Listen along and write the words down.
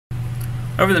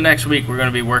Over the next week, we're going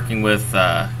to be working with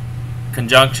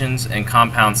conjunctions and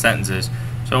compound sentences.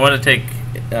 So I want to take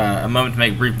a moment to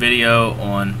make a brief video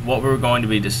on what we're going to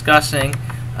be discussing.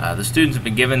 The students have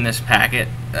been given this packet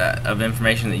of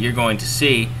information that you're going to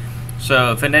see.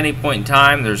 So if at any point in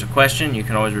time there's a question, you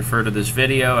can always refer to this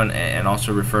video and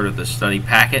also refer to the study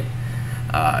packet.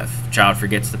 If a child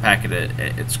forgets the packet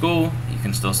at school, you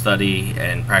can still study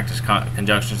and practice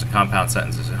conjunctions and compound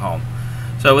sentences at home.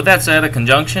 So with that said, a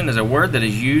conjunction is a word that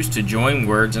is used to join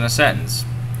words in a sentence.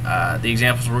 The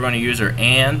examples we're going to use are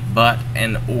and, but,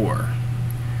 and or.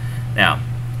 Now,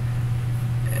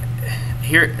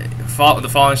 here, the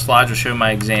following slides will show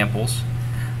my examples.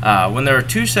 When there are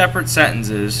two separate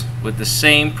sentences with the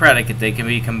same predicate, they can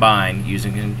be combined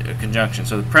using a conjunction.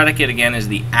 So the predicate, again, is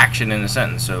the action in the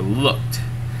sentence, so looked.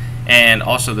 And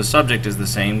also the subject is the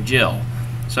same, Jill.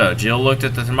 So Jill looked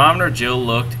at the thermometer, Jill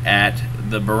looked at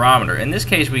the barometer. In this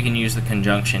case, we can use the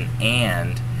conjunction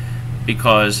and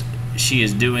because she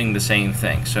is doing the same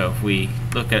thing. So if we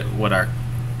look at what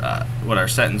our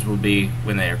sentence will be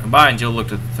when they are combined, Jill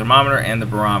looked at the thermometer and the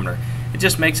barometer. It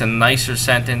just makes a nicer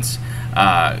sentence.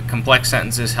 Complex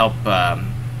sentences help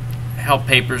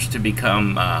papers to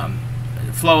become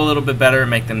flow a little bit better and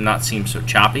make them not seem so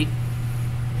choppy.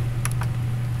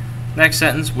 Next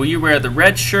sentence, will you wear the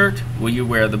red shirt? Will you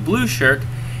wear the blue shirt?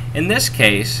 In this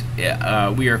case,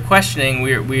 we are questioning,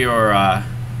 we are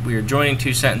joining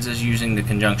two sentences using the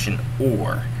conjunction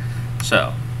or.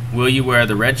 So, will you wear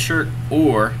the red shirt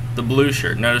or the blue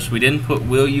shirt? Notice we didn't put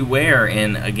will you wear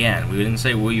in again. We didn't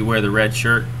say will you wear the red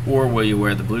shirt or will you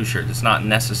wear the blue shirt. It's not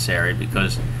necessary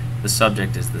because the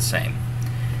subject is the same.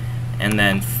 And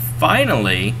then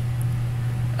finally,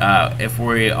 if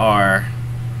we are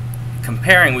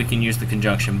comparing, we can use the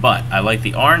conjunction but. I like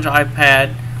the orange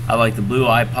iPad, I like the blue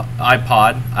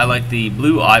iPod, I like the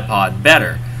blue iPod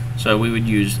better. So we would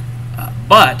use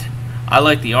but I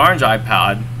like the orange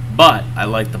iPod, but I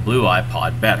like the blue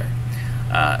iPod better.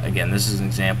 Again, this is an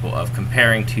example of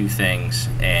comparing two things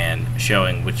and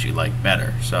showing which you like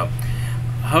better. So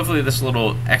hopefully this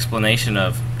little explanation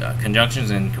of conjunctions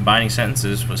and combining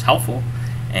sentences was helpful,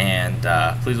 and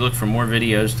please look for more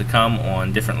videos to come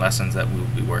on different lessons that we will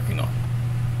be working on.